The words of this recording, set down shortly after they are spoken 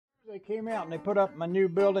They came out and they put up my new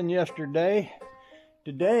building yesterday.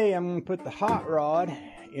 Today I'm going to put the hot rod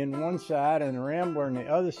in one side and the rambler on the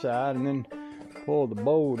other side, and then pull the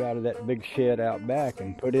bolt out of that big shed out back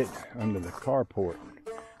and put it under the carport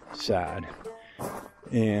side.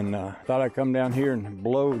 And thought I'd come down here and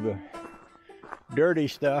blow the dirty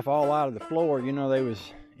stuff all out of the floor. You know, they was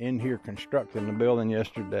in here constructing the building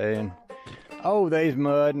yesterday, and oh, there's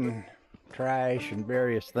mud and trash and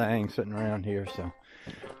various things sitting around here. So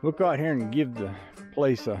we'll go out here and give the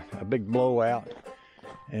place a big blowout,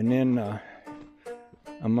 and then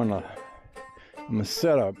I'm gonna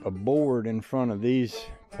set up a board in front of these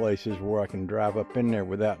places where I can drive up in there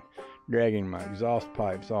without dragging my exhaust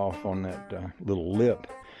pipes off on that little lip.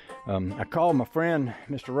 I called my friend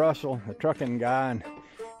Mr. Russell, the trucking guy, and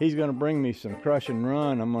he's gonna bring me some crush and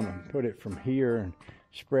run. I'm gonna put it from here and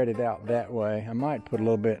spread it out that way. I might put a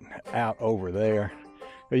little bit out over there,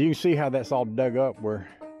 but you can see how that's all dug up where,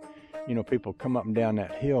 you know, people come up and down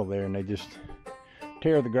that hill there and they just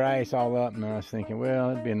tear the grass all up. And I was thinking,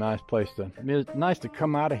 well, it'd be a nice place to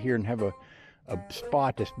come out of here and have a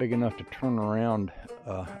spot that's big enough to turn around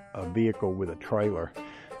a vehicle with a trailer,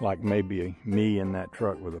 like maybe me in that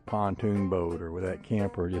truck with a pontoon boat or with that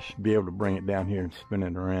camper. Just be able to bring it down here and spin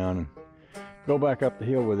it around and go back up the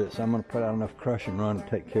hill with it. So I'm going to put out enough crush and run to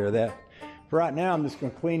take care of that. For right now, I'm just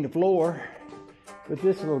going to clean the floor with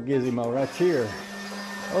this little gizmo right here.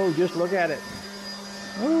 Oh, just look at it.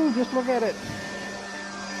 Oh, just look at it.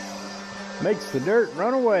 Makes the dirt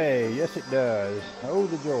run away. Yes, it does. Oh,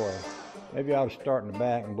 the joy. Maybe I ought to start in the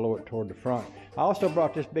back and blow it toward the front. I also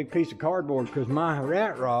brought this big piece of cardboard because my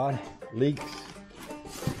rat rod leaks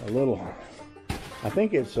a little. I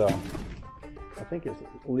think it's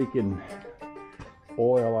leaking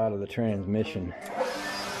oil out of the transmission.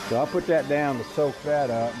 So I'll put that down to soak that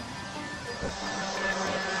up.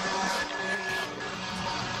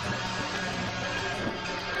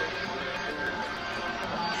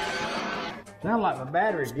 Sounds like my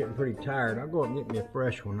battery's getting pretty tired. I'll go up and get me a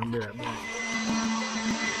fresh one. I'll be right back.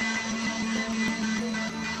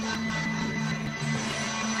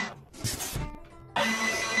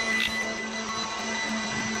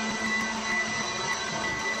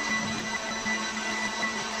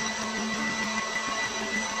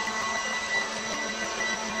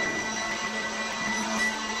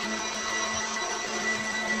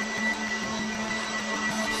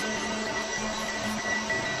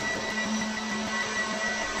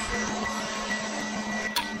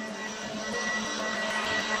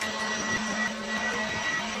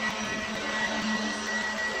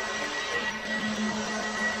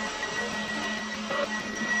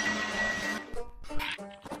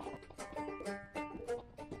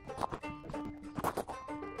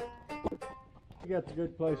 That's a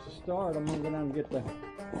good place to start. I'm gonna go down and get the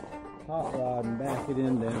hot rod and back it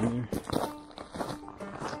in down there.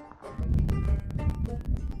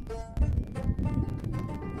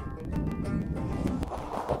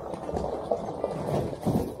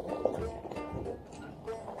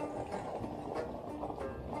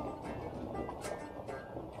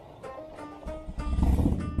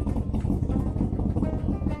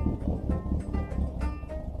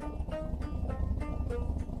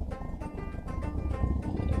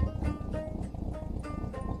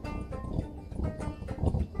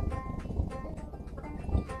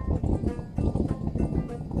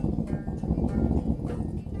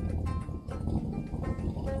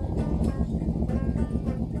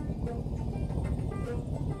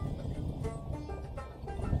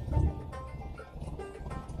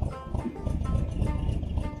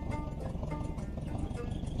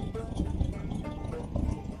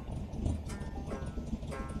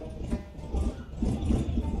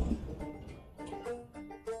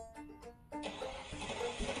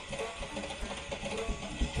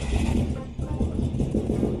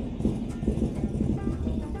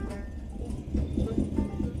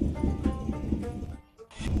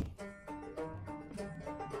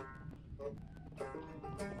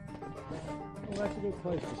 Well, that's a good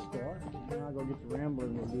place to start. Now I'll go get the Rambler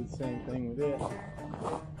and we'll do the same thing with it.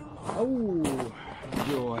 Oh,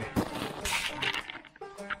 joy.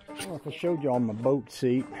 Well, if I showed y'all my boat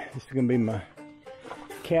seat, this is going to be my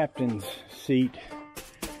captain's seat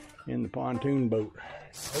in the pontoon boat.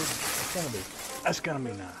 Oh, that's gonna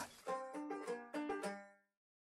be nice.